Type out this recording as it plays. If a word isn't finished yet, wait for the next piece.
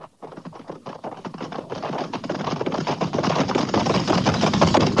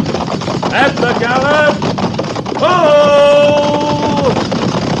At the gallop! Ho!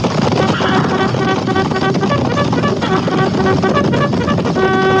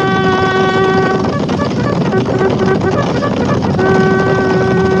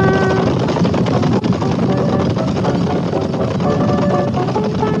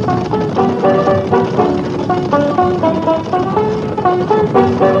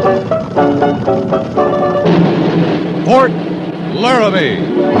 Fort Laramie.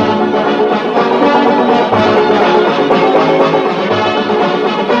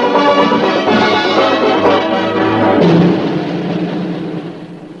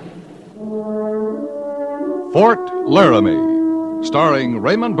 Fort Laramie, starring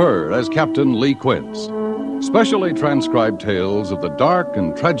Raymond Burr as Captain Lee Quince. Specially transcribed tales of the dark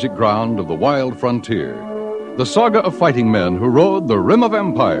and tragic ground of the wild frontier. The saga of fighting men who rode the rim of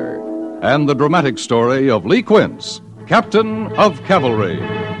empire. And the dramatic story of Lee Quince, Captain of Cavalry.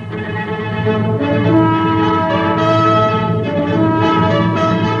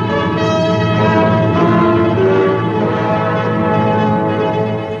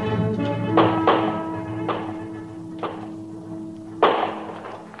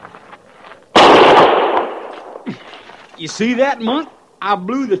 You see that, Monk? I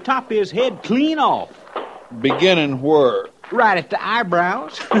blew the top of his head clean off. Beginning where? Right at the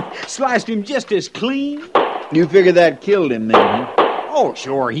eyebrows. Sliced him just as clean. You figure that killed him then, huh? Oh,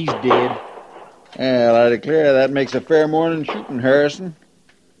 sure, he's dead. Well, I declare that makes a fair morning shooting, Harrison.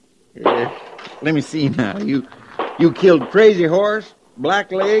 Let me see now. You killed Crazy Horse,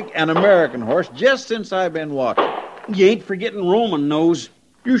 Blackleg, and American Horse just since I've been watching. You ain't forgetting Roman Nose.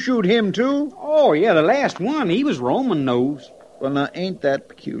 You shoot him, too? Oh, yeah, the last one, he was Roman Nose. Well, now, ain't that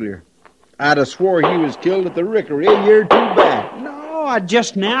peculiar? I'd have swore he was killed at the Rickery a year or two back. No, I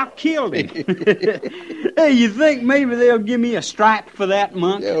just now killed him. Hey, you think maybe they'll give me a stripe for that,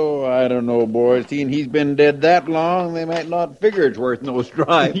 Monk? Oh, I don't know, boys. Seeing he's been dead that long, they might not figure it's worth no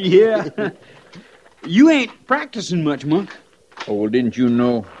stripe. Yeah. You ain't practicing much, Monk. Oh, well, didn't you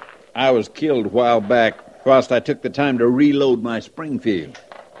know? I was killed a while back whilst I took the time to reload my Springfield.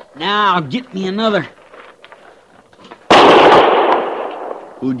 Now, get me another.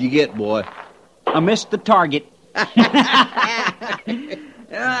 Who'd you get, boy? I missed the target. I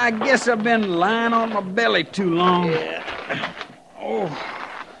guess I've been lying on my belly too long. Yeah. Oh.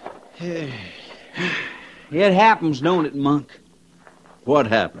 It happens, don't it, Monk? What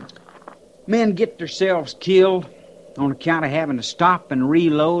happened? Men get themselves killed on account of having to stop and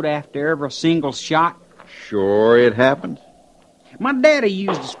reload after every single shot. Sure it happened. My daddy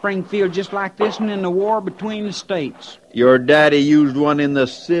used a Springfield just like this one in the war between the states. Your daddy used one in the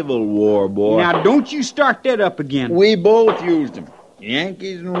Civil War, boy. Now, don't you start that up again. We both used them.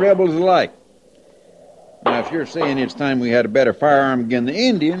 Yankees and rebels alike. Now, if you're saying it's time we had a better firearm against the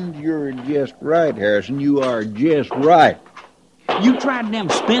Indians, you're just right, Harrison. You are just right. You tried them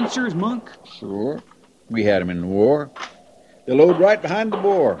Spencers, Monk? Sure. We had them in the war. They load right behind the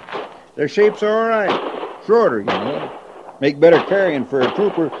bore. Their shape's all right. Shorter, you know. Make better carrying for a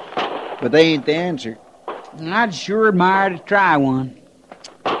trooper, but they ain't the answer. I'd sure admire to try one.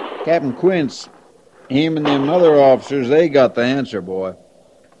 Captain Quince, him and them other officers, they got the answer, boy.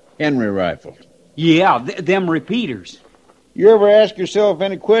 Henry rifles. Yeah, them repeaters. You ever ask yourself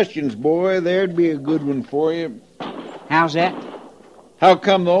any questions, boy, there'd be a good one for you. How's that? How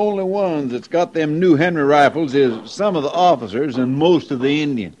come the only ones that's got them new Henry rifles is some of the officers and most of the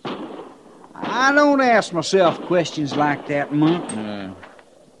Indians? I don't ask myself questions like that, Monk.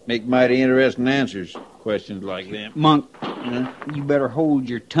 Make mighty interesting answers, questions like them. Monk, you better hold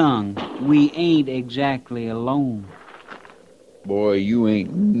your tongue. We ain't exactly alone. Boy, you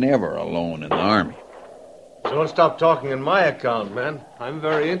ain't never alone in the Army. Don't stop talking in my account, man. I'm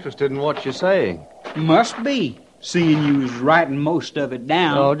very interested in what you're saying. Must be, seeing you was writing most of it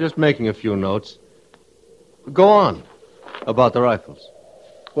down. No, just making a few notes. Go on. About the rifles.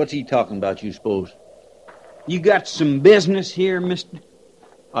 What's he talking about, you suppose? You got some business here, mister?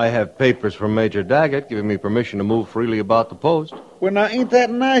 I have papers from Major Daggett giving me permission to move freely about the post. Well, now, ain't that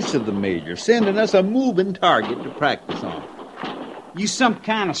nice of the Major, sending us a moving target to practice on? You some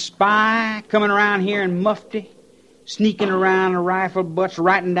kind of spy coming around here in mufti? Sneaking around the rifle butts,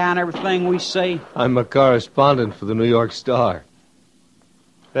 writing down everything we say? I'm a correspondent for the New York Star.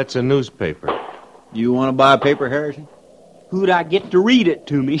 That's a newspaper. You want to buy a paper, Harrison? Who'd I get to read it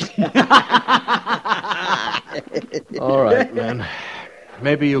to me? All right, man.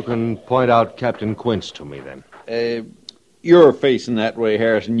 Maybe you can point out Captain Quince to me, then. You're facing that way,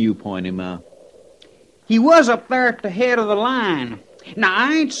 Harrison. You point him out. He was up there at the head of the line. Now,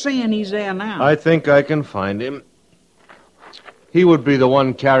 I ain't saying he's there now. I think I can find him. He would be the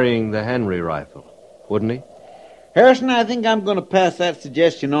one carrying the Henry rifle, wouldn't he? Harrison, I think I'm going to pass that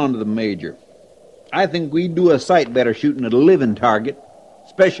suggestion on to the Major. I think we'd do a sight better shooting at a living target,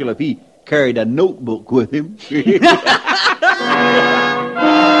 especially if he carried a notebook with him.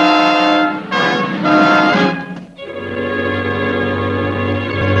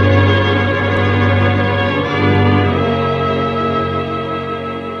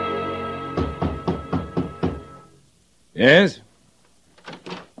 Yes?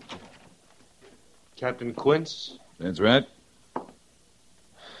 Captain Quince? That's right.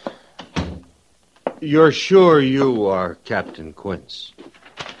 You're sure you are Captain Quince?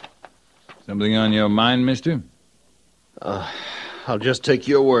 Something on your mind, mister? I'll just take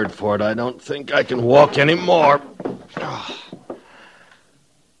your word for it. I don't think I can walk anymore.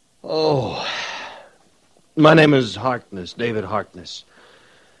 Oh. My name is Harkness, David Harkness.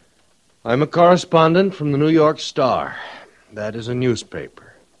 I'm a correspondent from the New York Star. That is a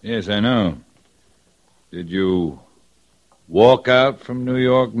newspaper. Yes, I know. Did you walk out from New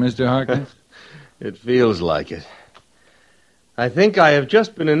York, Mr. Harkness? It feels like it. I think I have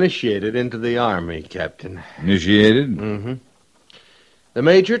just been initiated into the Army, Captain. Initiated? Mm-hmm. The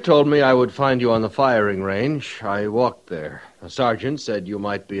Major told me I would find you on the firing range. I walked there. The sergeant said you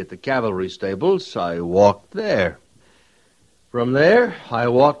might be at the cavalry stables. I walked there. From there, I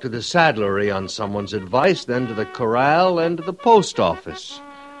walked to the saddlery on someone's advice, then to the corral, and to the post office.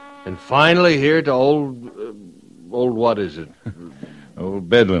 And finally here to old what is it? Old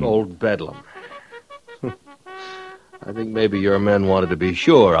Bedlam. Old Bedlam. I think maybe your men wanted to be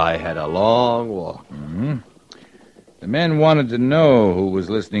sure I had a long walk. Mm-hmm. The men wanted to know who was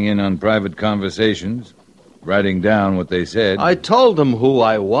listening in on private conversations, writing down what they said. I told them who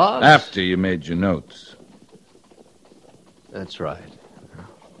I was. After you made your notes. That's right.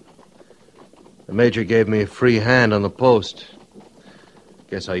 The Major gave me a free hand on the post.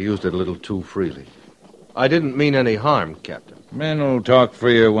 Guess I used it a little too freely. I didn't mean any harm, Captain. Men will talk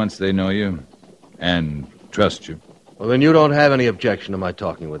freer once they know you and trust you. Well, then you don't have any objection to my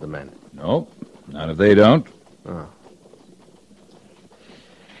talking with the men? Nope, not if they don't. Oh.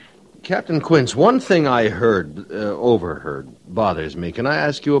 Captain Quince, one thing I overheard, bothers me. Can I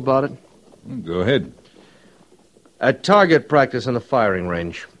ask you about it? Go ahead. At target practice on the firing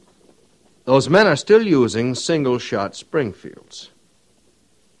range, those men are still using single-shot Springfields.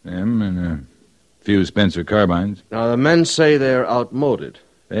 Them and a few Spencer carbines. Now, the men say they're outmoded.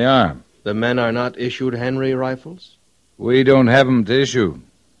 They are. The men are not issued Henry rifles? We don't have them to issue.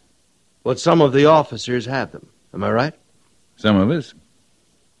 But some of the officers have them. Am I right? Some of us.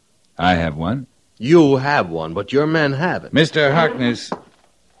 I have one. You have one, but your men haven't. Mr. Harkness,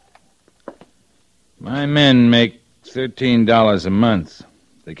 my men make $13 a month.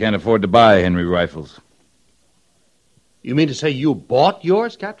 They can't afford to buy Henry rifles. You mean to say you bought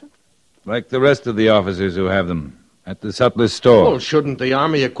yours, Captain? Like the rest of the officers who have them. At the Sutler's store. Well, shouldn't the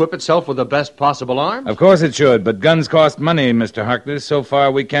Army equip itself with the best possible arms? Of course it should, but guns cost money, Mr. Harkness. So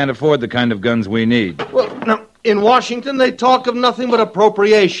far, we can't afford the kind of guns we need. Well, now, in Washington, they talk of nothing but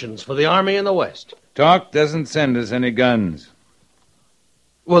appropriations for the Army in the West. Talk doesn't send us any guns.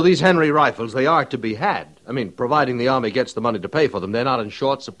 Well, these Henry rifles, they are to be had. I mean, providing the Army gets the money to pay for them, they're not in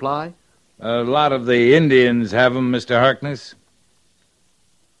short supply? A lot of the Indians have them, Mr. Harkness.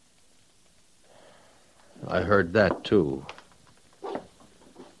 I heard that, too.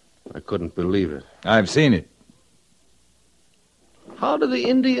 I couldn't believe it. I've seen it. How do the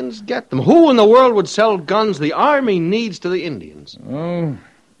Indians get them? Who in the world would sell guns the Army needs to the Indians? Oh,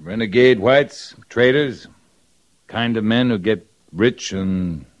 renegade whites, traitors, kind of men who get rich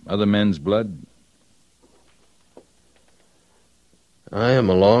on other men's blood. I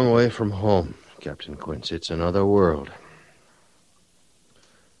am a long way from home, Captain Quince. It's another world.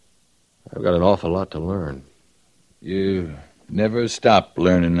 I've got an awful lot to learn. You never stop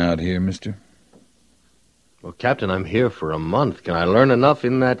learning out here, mister. Well, Captain, I'm here for a month. Can I learn enough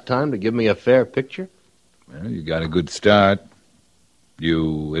in that time to give me a fair picture? Well, you got a good start.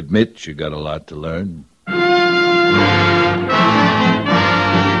 You admit you got a lot to learn.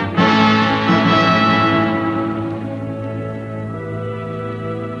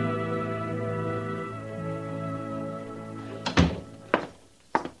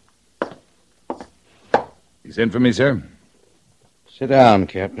 You sent for me, sir? Sit down,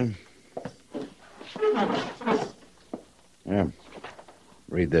 Captain. Yeah.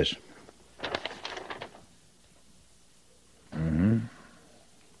 Read this. Mm-hmm.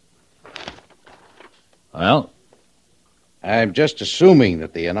 Well? I'm just assuming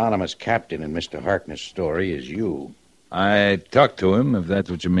that the anonymous captain in Mr. Harkness' story is you. I talked to him, if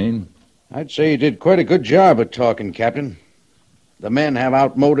that's what you mean. I'd say you did quite a good job of talking, Captain. The men have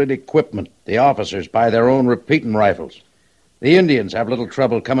outmoded equipment. The officers buy their own repeating rifles. The Indians have little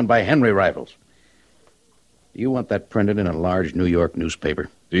trouble coming by Henry rifles. Do you want that printed in a large New York newspaper?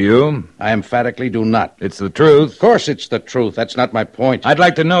 Do you? I emphatically do not. It's the truth. Of course it's the truth. That's not my point. I'd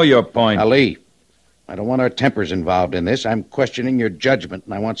like to know your point. Ali, I don't want our tempers involved in this. I'm questioning your judgment,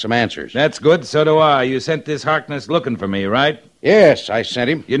 and I want some answers. That's good. So do I. You sent this Harkness looking for me, right? Yes, I sent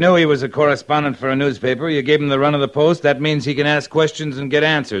him. You knew he was a correspondent for a newspaper. You gave him the run of the post. That means he can ask questions and get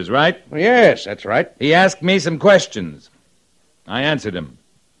answers, right? Well, yes, that's right. He asked me some questions. I answered him.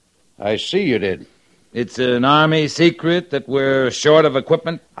 I see you did. It's an Army secret that we're short of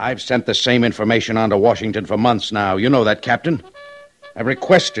equipment? I've sent the same information on to Washington for months now. You know that, Captain. I've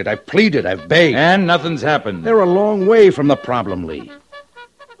requested, I've pleaded, I've begged. And nothing's happened. They're a long way from the problem, Lee.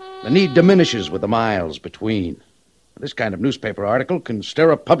 The need diminishes with the miles between. This kind of newspaper article can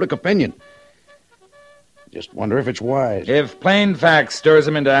stir up public opinion. Just wonder if it's wise. If plain facts stirs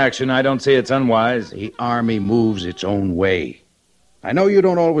them into action, I don't see it's unwise. The Army moves its own way. I know you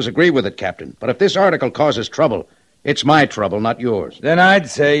don't always agree with it, Captain, but if this article causes trouble, it's my trouble, not yours. Then I'd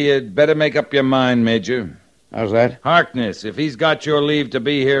say you'd better make up your mind, Major. How's that? Harkness, if he's got your leave to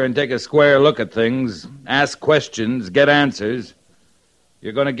be here and take a square look at things, ask questions, get answers,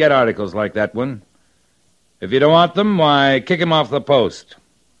 you're going to get articles like that one. If you don't want them, why, kick him off the post.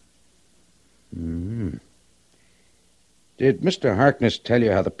 Mm-hmm. Did Mr. Harkness tell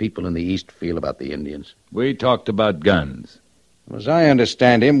you how the people in the East feel about the Indians? We talked about guns. As I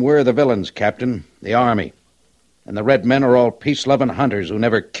understand him, we're the villains, Captain, the Army. And the red men are all peace-loving hunters who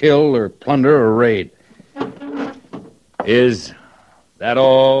never kill or plunder or raid. Is that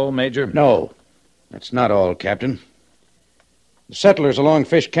all, Major? No, that's not all, Captain. The settlers along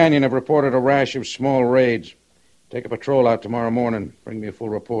Fish Canyon have reported a rash of small raids. Take a patrol out tomorrow morning. Bring me a full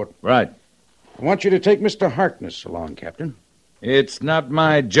report. Right. I want you to take Mr. Harkness along, Captain. It's not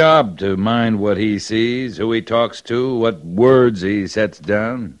my job to mind what he sees, who he talks to, what words he sets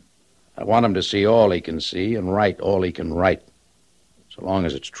down. I want him to see all he can see and write all he can write, so long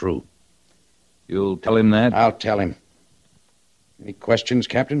as it's true. You'll tell him that? I'll tell him. Any questions,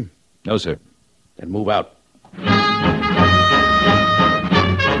 Captain? No, sir. Then move out.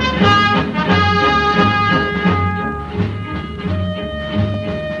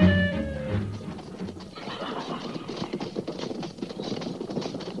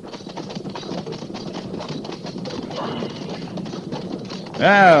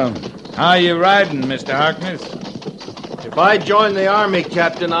 Well, how you riding, Mr. Harkness? If I join the Army,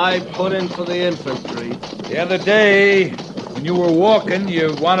 Captain, I put in for the infantry. The other day, when you were walking,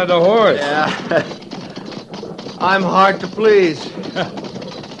 you wanted a horse. Yeah. I'm hard to please.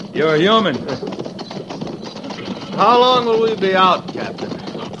 You're human. How long will we be out, Captain?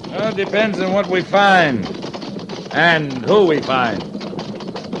 Well, it depends on what we find. And who we find.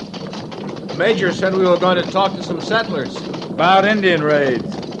 The Major said we were going to talk to some settlers. About Indian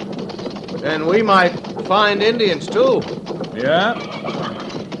raids. And we might find Indians, too. Yeah?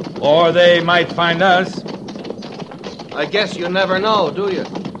 Or they might find us. I guess you never know, do you?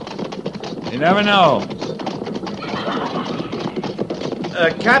 You never know.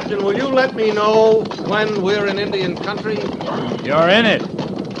 Captain, will you let me know when we're in Indian country? You're in it.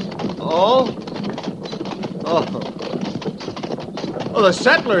 Oh? Oh. Well, the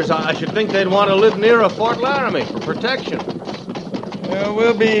settlers, I should think they'd want to live near a Fort Laramie for protection.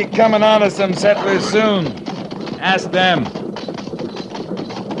 We'll be coming on to some settlers soon. Ask them.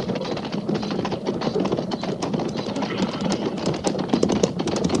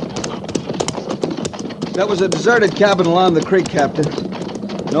 That was a deserted cabin along the creek, Captain.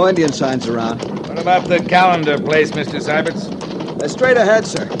 No Indian signs around. What about the calendar place, Mr. Syberts? Straight ahead,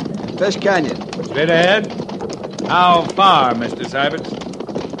 sir. Fish Canyon. Straight ahead? How far, Mr.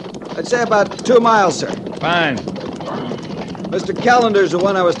 Syberts? I'd say about 2 miles, sir. Fine. Mr. Calendar's the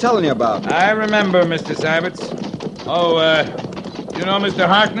one I was telling you about. I remember, Mr. Syberts. Oh, you know Mr.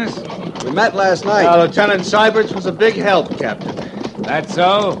 Harkness? We met last night. Lieutenant Syberts was a big help, Captain. That's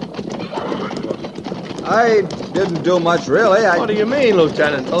so? I didn't do much, really. What do you mean,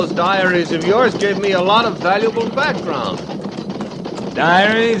 Lieutenant? Those diaries of yours gave me a lot of valuable background.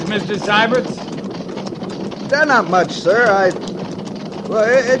 Diaries, Mr. Syberts? They're not much, sir. Well,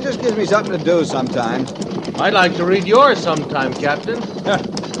 it just gives me something to do sometimes. I'd like to read yours sometime, Captain.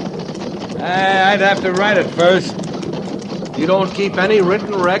 I'd have to write it first. You don't keep any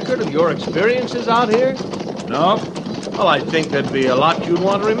written record of your experiences out here? No. Well, I think there'd be a lot you'd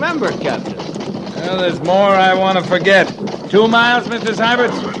want to remember, Captain. Well, there's more I want to forget. 2 miles, Mr.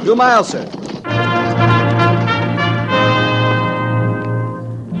 Syberts? 2 miles, sir.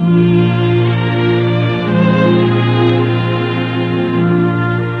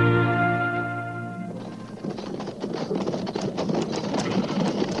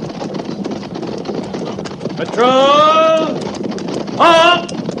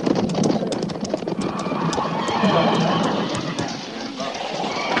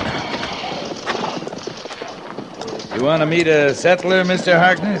 You want to meet a settler, Mr.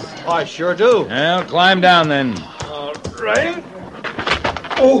 Harkness? I sure do. Well, climb down then. All right.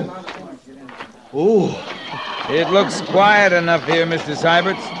 Oh. Ooh. It looks quiet enough here, Mr.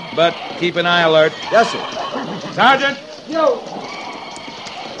 Syberts, but keep an eye alert. Yes, sir. Sergeant! Yo!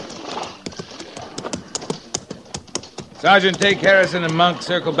 Sergeant, take Harrison and Monk,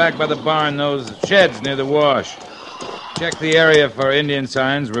 circle back by the barn, those sheds near the wash. Check the area for Indian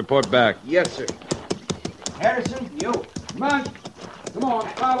signs, report back. Yes, sir. Harrison, yo. Monk, come on,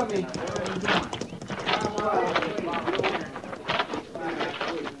 follow me.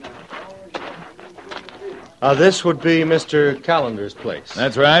 This would be Mr. Calendar's place.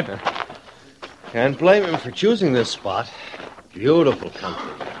 That's right. Can't blame him for choosing this spot. Beautiful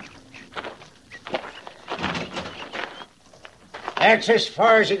country. That's as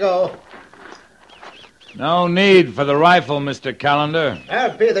far as you go. No need for the rifle, Mr. Callender.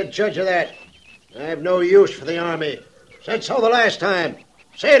 I'll be the judge of that. I have no use for the Army. Said so the last time.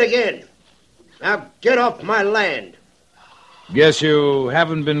 Say it again. Now get off my land. Guess you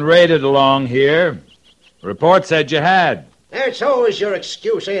haven't been raided along here. Report said you had. That's always your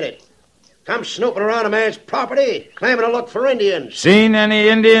excuse, ain't it? Come snooping around a man's property, claiming to look for Indians. Seen any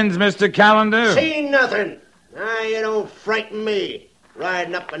Indians, Mr. Callender? Seen nothing. Now, you don't frighten me,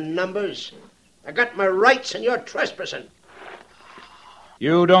 riding up in numbers. I got my rights and you're trespassing.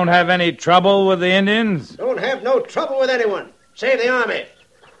 You don't have any trouble with the Indians? Don't have no trouble with anyone, save the Army.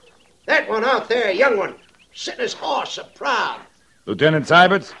 That one out there, young one, sitting his horse so proud. Lieutenant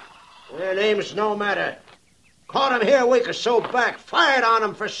Syberts? Their name's no matter. Caught him here a week or so back, fired on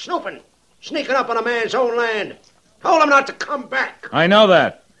him for snooping, sneaking up on a man's own land. Told him not to come back. I know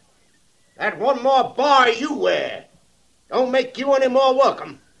that. That one more bar you wear don't make you any more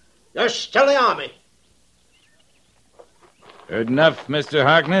welcome. You're still the Army. Heard enough, Mr.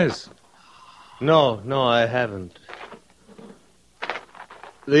 Harkness? No, I haven't.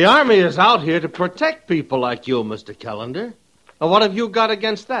 The Army is out here to protect people like you, Mr. Callender. Now, what have you got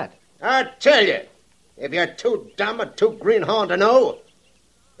against that? I tell you, if you're too dumb or too greenhorn to know,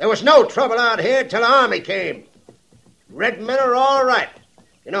 there was no trouble out here till the Army came. Red men are all right.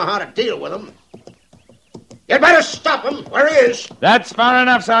 You know how to deal with them. You'd better stop him where he is. That's far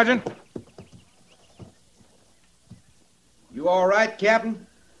enough, Sergeant. You all right, Captain?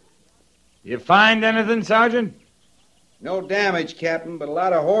 You find anything, Sergeant? No damage, Captain, but a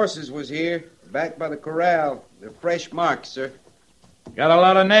lot of horses was here, back by the corral. They're fresh marks, sir. Got a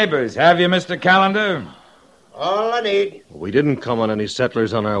lot of neighbors, have you, Mr. Callender? All I need. We didn't come on any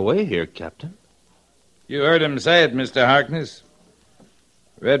settlers on our way here, Captain. You heard him say it, Mr. Harkness.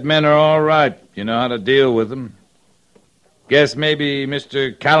 Red men are all right. You know how to deal with them. Guess maybe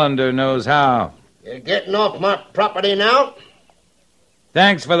Mr. Callender knows how. You're getting off my property now?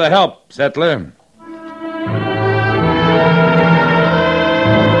 Thanks for the help, settler.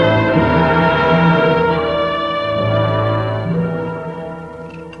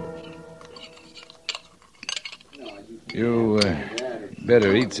 You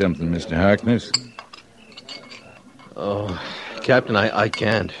better eat something, Mr. Harkness. Oh, Captain, I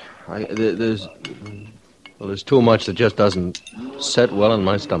can't. There's too much that just doesn't set well in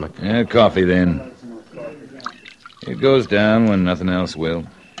my stomach. Yeah, coffee then. It goes down when nothing else will.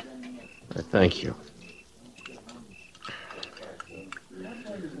 Thank you.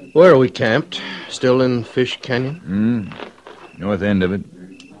 Where are we camped? Still in Fish Canyon? North end of it.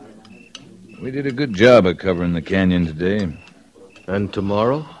 We did a good job of covering the canyon today. And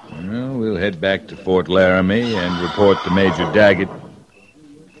tomorrow? Well, we'll head back to Fort Laramie and report to Major Daggett.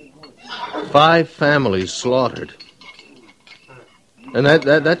 5 families slaughtered. And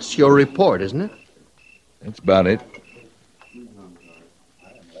that's your report, isn't it? That's about it.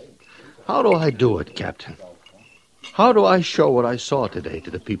 How do I do it, Captain? How do I show what I saw today to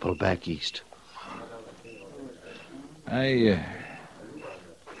the people back east? I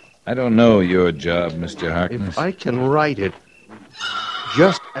don't know your job, Mr. Harkness. If I can write it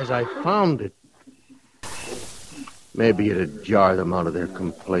just as I found it, maybe it'd jar them out of their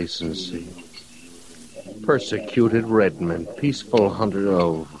complacency. Persecuted red men, peaceful hunters.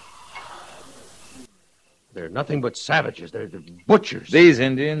 Oh, they're nothing but savages. They're butchers. These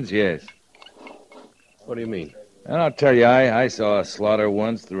Indians, yes. What do you mean? And I'll tell you, I saw a slaughter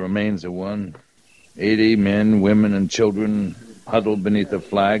once, the remains of one. 80 men, women, and children huddled beneath a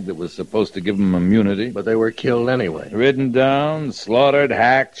flag that was supposed to give them immunity. But they were killed anyway. Ridden down, slaughtered,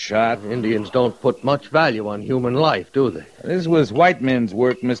 hacked, shot. Indians don't put much value on human life, do they? This was white men's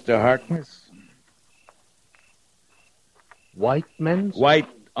work, Mr. Harkness. White men? White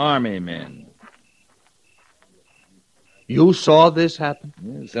Army men. You saw this happen?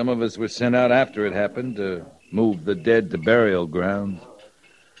 Yeah, some of us were sent out after it happened to move the dead to burial grounds.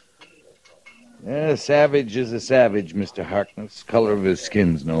 Yeah, a savage is a savage, Mr. Harkness. Color of his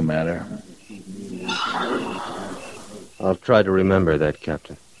skin's no matter. I'll try to remember that,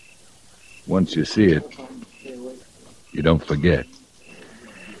 Captain. Once you see it, you don't forget.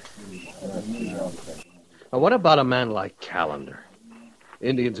 Now, what about a man like Callender?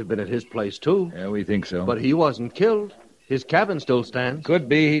 Indians have been at his place, too. Yeah, we think so. But he wasn't killed. His cabin still stands. Could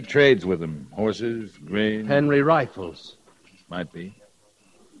be he trades with them. Horses, grain. Henry rifles. Might be.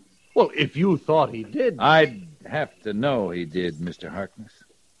 Well, if you thought he did... I'd have to know he did, Mr. Harkness.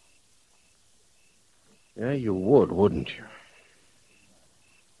 Yeah, you would, wouldn't you?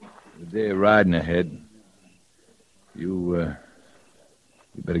 The day of riding ahead. You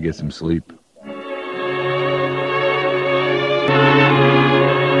better get some sleep.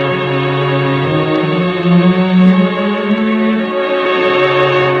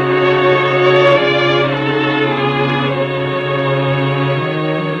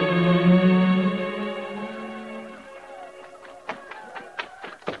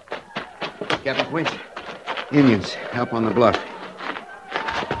 Captain Quince. Indians, help on the bluff.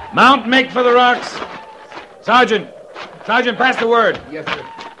 Mount, make for the rocks. Sergeant, pass the word. Yes, sir.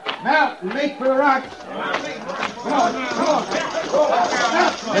 Mount and make for the rocks.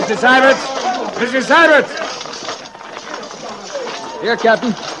 Mr. Syberts! Mr. Syberts! Here,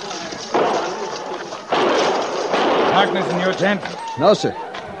 Captain. Harkness in your tent? No, sir.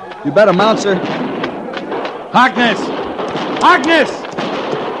 You better mount, sir. Harkness! Harkness!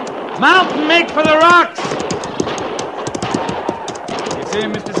 Mount and make for the rocks! You see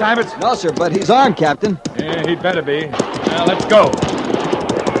him, Mr. Syberts? No, sir, but he's armed, Captain. Yeah, he'd better be. Now, let's go.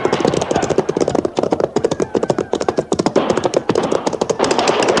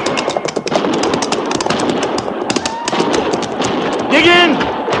 Dig in!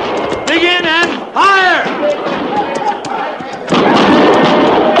 Dig in and fire!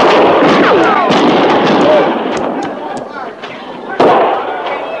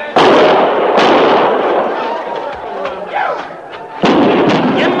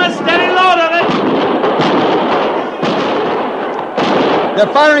 Give him a steady load of it!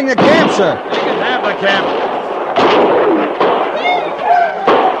 They're firing the camp, sir. You can have the camp.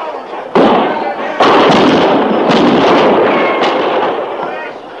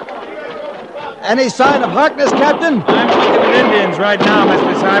 Any sign of Harkness, Captain? I'm looking at Indians right now,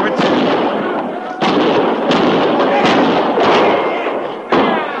 Mr. Syberts.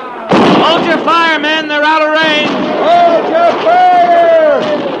 Hold your fire, men. They're out of range. Hold your fire!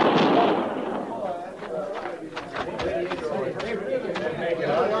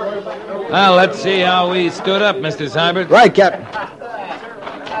 Well, let's see how we stood up, Mr. Syberts. Right, Captain.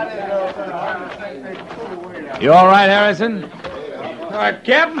 You all right, Harrison?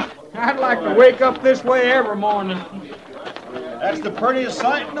 Captain, I'd like to wake up this way every morning. That's the prettiest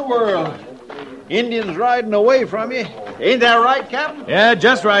sight in the world. Indians riding away from you. Ain't that right, Captain? Yeah,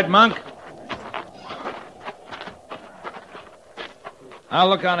 just right, Monk. I'll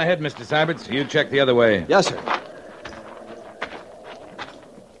look on ahead, Mr. Syberts. You check the other way. Yes, sir.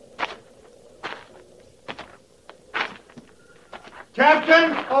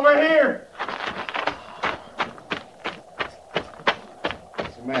 Captain, over here.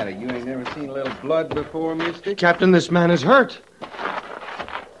 What's the matter? You ain't never seen a little blood before, mister? Captain, this man is hurt.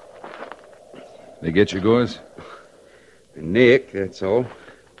 They get your gores? A nick, that's all.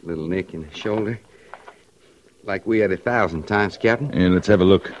 A little nick in the shoulder. Like we had 1,000 times, Captain. Yeah, let's have a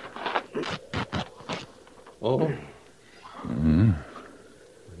look. Oh.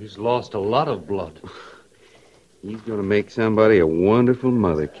 He's lost a lot of blood. He's gonna make somebody a wonderful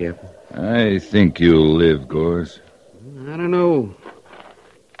mother, Captain. I think you'll live, Gores. I don't know.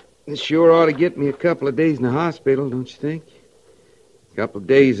 This sure ought to get me a couple of days in the hospital, don't you think? A couple of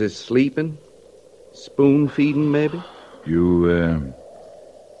days of sleeping, spoon feeding, maybe. You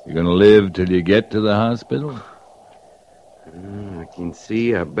gonna live till you get to the hospital? I can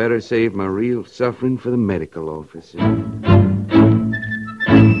see I better save my real suffering for the medical officer.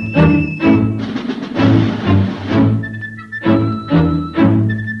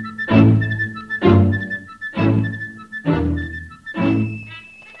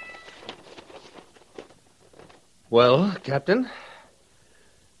 Well, Captain?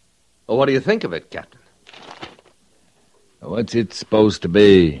 What do you think of it, Captain? What's it supposed to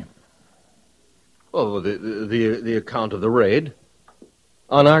be? Oh, the account of the raid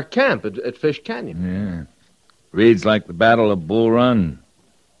on our camp at Fish Canyon. Yeah. Reads like the Battle of Bull Run.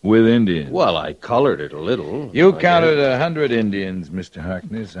 With Indians. Well, I colored it a little. You I counted did. 100 Indians, Mr.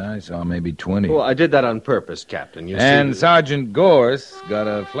 Harkness. I saw maybe 20. Well, I did that on purpose, Captain. You And see. Sergeant Gorse got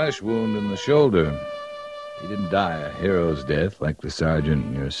a flesh wound in the shoulder. He didn't die a hero's death like the sergeant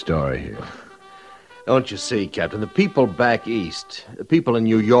in your story here. Don't you see, Captain? The people back east, the people in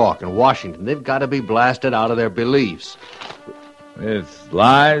New York and Washington, they've got to be blasted out of their beliefs. With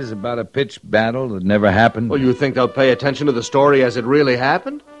lies about a pitched battle that never happened? Well, you think they'll pay attention to the story as it really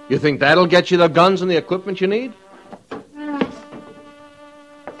happened? You think that'll get you the guns and the equipment you need?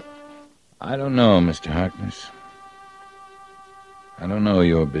 I don't know, Mr. Harkness. I don't know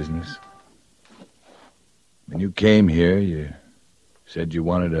your business. When you came here, you said you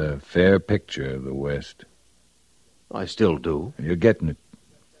wanted a fair picture of the West. I still do. And you're getting it.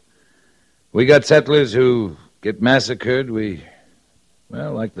 We got settlers who get massacred.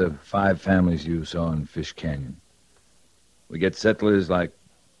 Well, like the 5 families you saw in Fish Canyon. We get settlers like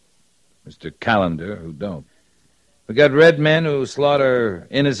Mr. Callender who don't. We got red men who slaughter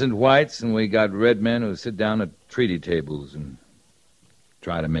innocent whites, and we got red men who sit down at treaty tables and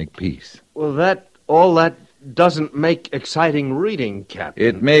try to make peace. Well, all that doesn't make exciting reading, Captain.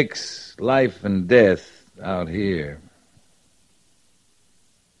 It makes life and death out here.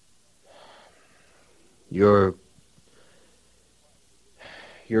 You're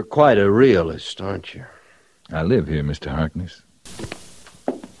quite a realist, aren't you? I live here, Mr. Harkness.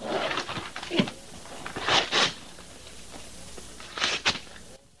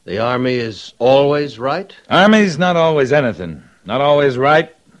 The Army is always right? Army's not always anything. Not always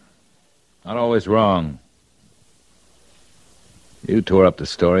right. Not always wrong. You tore up the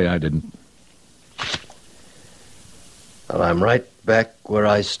story, I didn't. Well, I'm right back where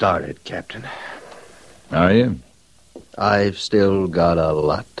I started, Captain. Are you? I've still got a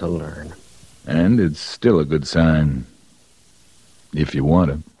lot to learn. And it's still a good sign. If you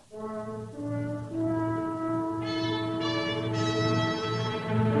want to.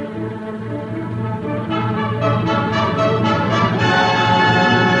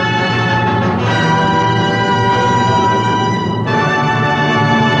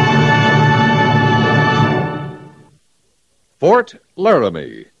 Fort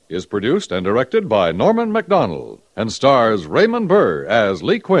Laramie is produced and directed by Norman MacDonald and stars Raymond Burr as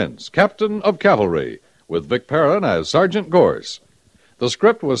Lee Quince, Captain of Cavalry, with Vic Perrin as Sergeant Gorse. The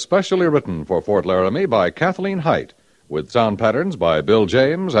script was specially written for Fort Laramie by Kathleen Height, with sound patterns by Bill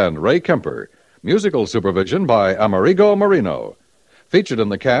James and Ray Kemper, musical supervision by Amerigo Marino. Featured in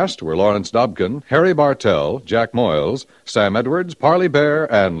the cast were Lawrence Dobkin, Harry Bartell, Jack Moyles, Sam Edwards, Parley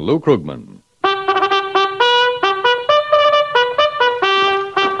Bear, and Lou Krugman.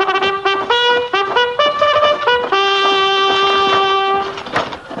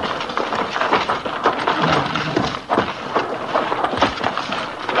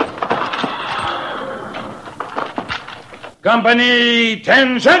 Company,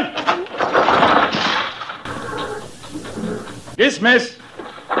 tension! Dismiss!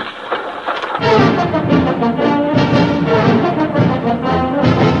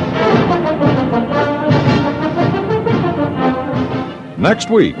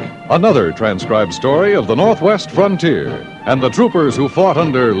 Next week, another transcribed story of the Northwest frontier and the troopers who fought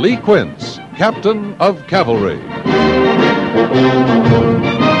under Lee Quince, Captain of Cavalry.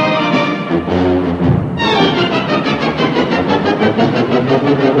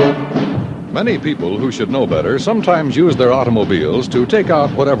 Many people who should know better sometimes use their automobiles to take out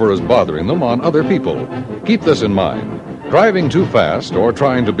whatever is bothering them on other people. Keep this in mind. Driving too fast or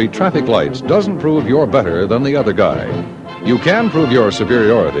trying to beat traffic lights doesn't prove you're better than the other guy. You can prove your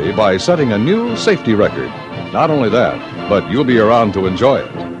superiority by setting a new safety record. Not only that, but you'll be around to enjoy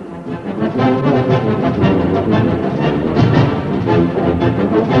it.